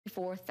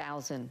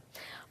4,000.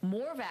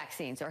 More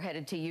vaccines are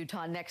headed to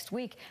Utah next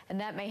week, and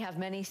that may have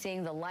many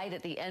seeing the light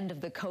at the end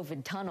of the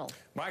COVID tunnel.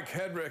 Mike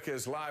Hedrick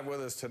is live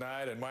with us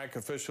tonight, and Mike,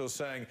 officials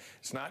saying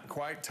it's not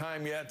quite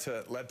time yet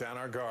to let down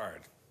our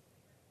guard.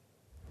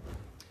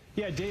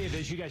 Yeah, Dave,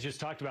 as you guys just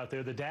talked about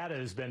there, the data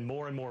has been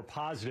more and more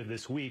positive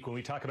this week when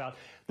we talk about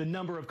the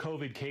number of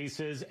COVID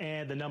cases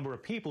and the number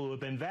of people who have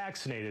been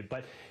vaccinated.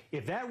 But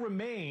if that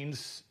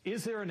remains,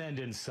 is there an end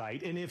in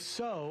sight? And if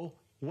so,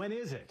 when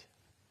is it?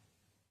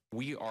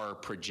 We are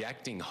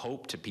projecting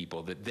hope to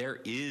people that there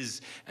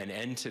is an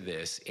end to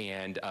this,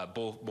 and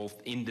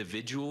both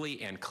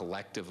individually and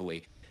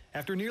collectively.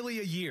 After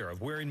nearly a year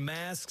of wearing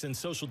masks and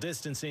social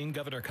distancing,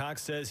 Governor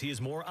Cox says he is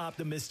more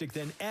optimistic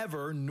than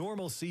ever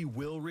normalcy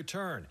will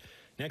return.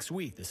 Next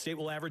week, the state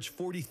will average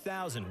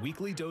 40,000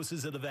 weekly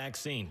doses of the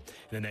vaccine.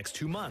 In the next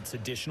 2 months,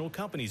 additional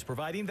companies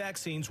providing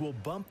vaccines will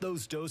bump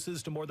those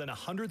doses to more than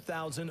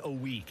 100,000 a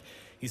week.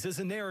 He says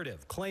the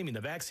narrative claiming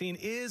the vaccine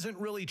isn't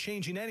really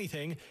changing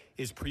anything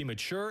is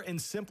premature and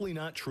simply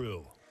not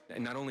true.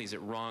 And not only is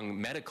it wrong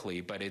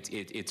medically, but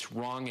it's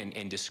wrong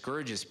and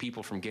discourages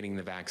people from getting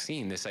the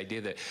vaccine. This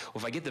idea that,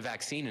 well, if I get the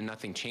vaccine and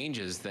nothing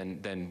changes,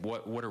 then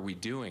what are we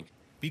doing?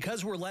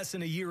 Because we're less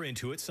than a year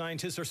into it,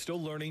 scientists are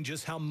still learning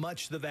just how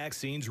much the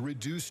vaccines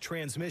reduce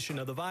transmission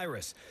of the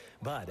virus.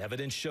 But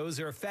evidence shows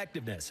their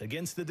effectiveness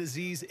against the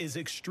disease is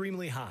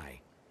extremely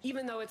high.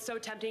 Even though it's so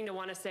tempting to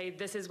want to say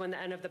this is when the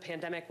end of the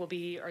pandemic will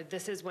be, or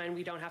this is when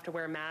we don't have to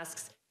wear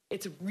masks,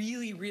 it's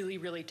really, really,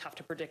 really tough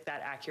to predict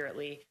that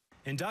accurately.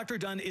 And Dr.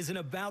 Dunn isn't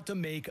about to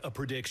make a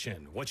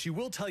prediction. What she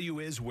will tell you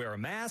is wear a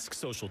mask,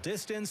 social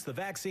distance, the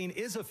vaccine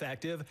is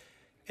effective,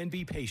 and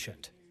be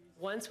patient.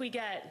 Once we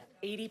get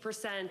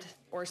 80%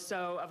 or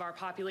so of our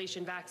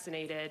population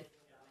vaccinated,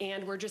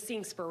 and we're just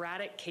seeing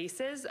sporadic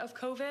cases of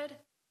COVID,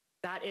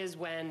 that is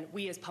when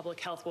we as public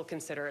health will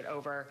consider it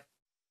over.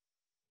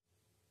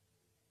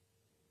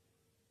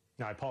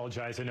 Now, I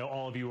apologize. I know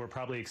all of you are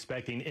probably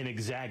expecting an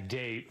exact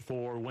date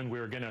for when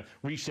we're going to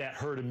reach that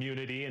herd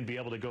immunity and be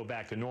able to go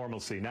back to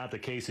normalcy. Not the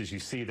case as you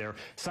see there.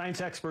 Science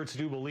experts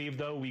do believe,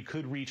 though, we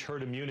could reach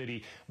herd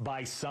immunity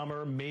by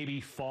summer, maybe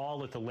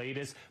fall at the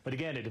latest. But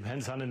again, it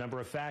depends on a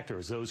number of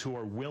factors. Those who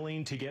are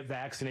willing to get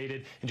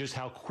vaccinated and just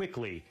how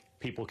quickly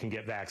people can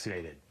get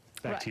vaccinated.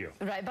 Back to you.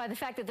 Right. By the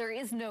fact that there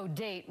is no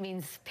date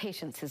means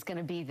patience is going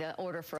to be the order for